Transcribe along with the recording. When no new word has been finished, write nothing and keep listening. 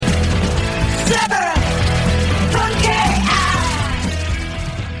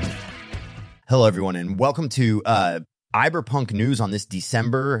Hello, everyone, and welcome to Cyberpunk News on this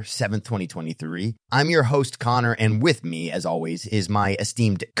December 7th, 2023. I'm your host, Connor, and with me, as always, is my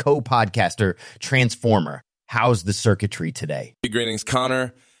esteemed co-podcaster, Transformer. How's the circuitry today? Greetings,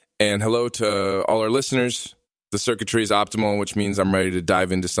 Connor, and hello to all our listeners. The circuitry is optimal, which means I'm ready to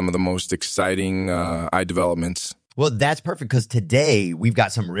dive into some of the most exciting developments. Well, that's perfect, because today we've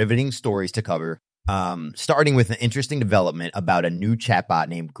got some riveting stories to cover, starting with an interesting development about a new chatbot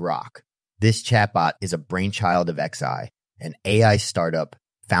named Grok. This chatbot is a brainchild of XI, an AI startup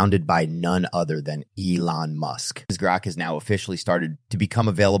founded by none other than Elon Musk. Grok has now officially started to become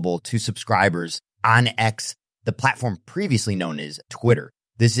available to subscribers on X, the platform previously known as Twitter.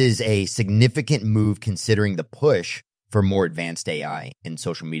 This is a significant move considering the push for more advanced AI in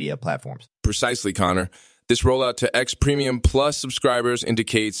social media platforms. Precisely, Connor. This rollout to X Premium Plus subscribers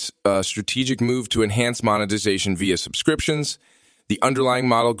indicates a strategic move to enhance monetization via subscriptions. The underlying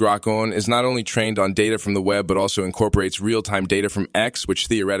model Grok is not only trained on data from the web, but also incorporates real-time data from X, which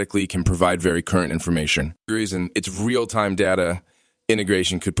theoretically can provide very current information. The reason its real-time data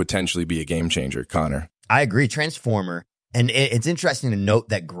integration could potentially be a game changer, Connor. I agree, Transformer. And it's interesting to note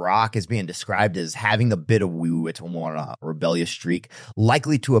that Grok is being described as having a bit of woo. It's more a rebellious streak,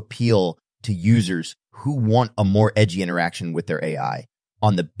 likely to appeal to users who want a more edgy interaction with their AI.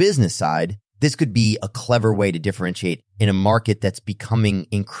 On the business side, this could be a clever way to differentiate in a market that's becoming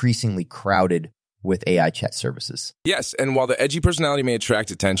increasingly crowded with AI chat services. Yes, and while the edgy personality may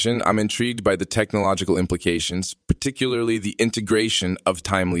attract attention, I'm intrigued by the technological implications, particularly the integration of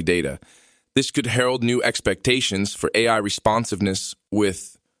timely data. This could herald new expectations for AI responsiveness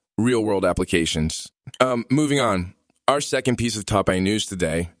with real-world applications. Moving on, our second piece of top AI news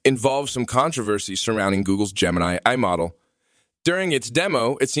today involves some controversy surrounding Google's Gemini AI model. During its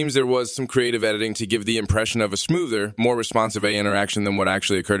demo, it seems there was some creative editing to give the impression of a smoother, more responsive AI interaction than what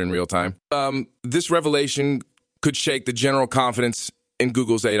actually occurred in real time. This revelation could shake the general confidence in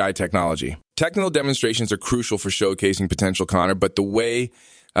Google's AI technology. Technical demonstrations are crucial for showcasing potential, Connor, but the way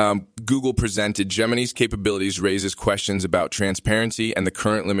Google presented Gemini's capabilities raises questions about transparency and the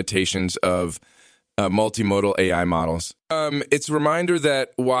current limitations of multimodal AI models. It's a reminder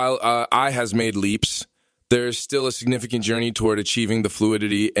that while AI has made leaps, there's still a significant journey toward achieving the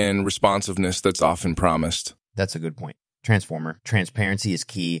fluidity and responsiveness that's often promised. That's a good point. Transformer. Transparency is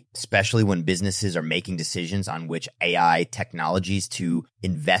key, especially when businesses are making decisions on which AI technologies to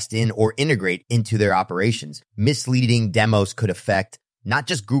invest in or integrate into their operations. Misleading demos could affect not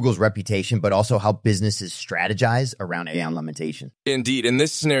just Google's reputation, but also how businesses strategize around AI implementation. Indeed, and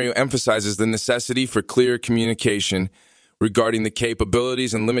this scenario emphasizes the necessity for clear communication regarding the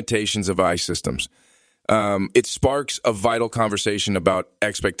capabilities and limitations of AI systems. It sparks a vital conversation about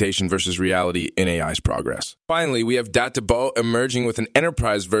expectation versus reality in AI's progress. Finally, we have Databot emerging with an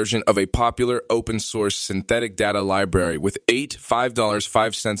enterprise version of a popular open-source synthetic data library with 8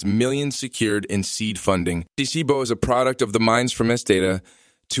 $5.05 million secured in seed funding. DCBO is a product of the Minds from S Data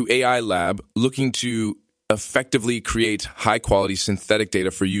to AI Lab, looking to effectively create high-quality synthetic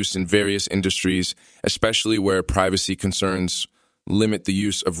data for use in various industries, especially where privacy concerns limit the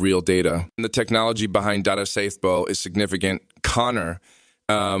use of real data. And the technology behind Databot is significant. Connor,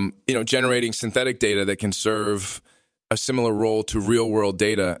 generating synthetic data that can serve a similar role to real-world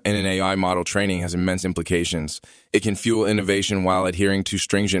data in an AI model training has immense implications. It can fuel innovation while adhering to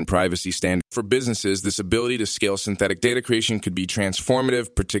stringent privacy standards. For businesses, this ability to scale synthetic data creation could be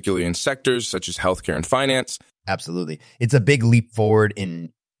transformative, particularly in sectors such as healthcare and finance. Absolutely. It's a big leap forward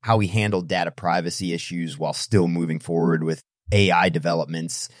in how we handle data privacy issues while still moving forward with AI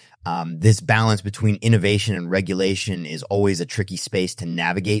developments. This balance between innovation and regulation is always a tricky space to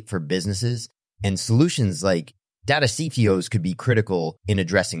navigate for businesses, and solutions like data CTOs could be critical in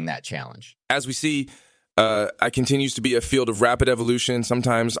addressing that challenge. As we see, it continues to be a field of rapid evolution,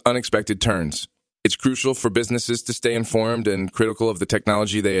 sometimes unexpected turns. It's crucial for businesses to stay informed and critical of the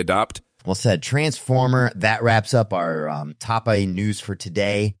technology they adopt. Well said, Transformer. That wraps up our top AI news for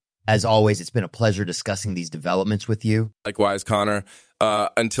today. As always, it's been a pleasure discussing these developments with you. Likewise, Connor.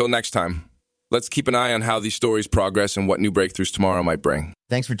 Until next time, let's keep an eye on how these stories progress and what new breakthroughs tomorrow might bring.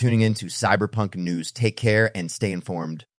 Thanks for tuning in to Cyberpunk News. Take care and stay informed.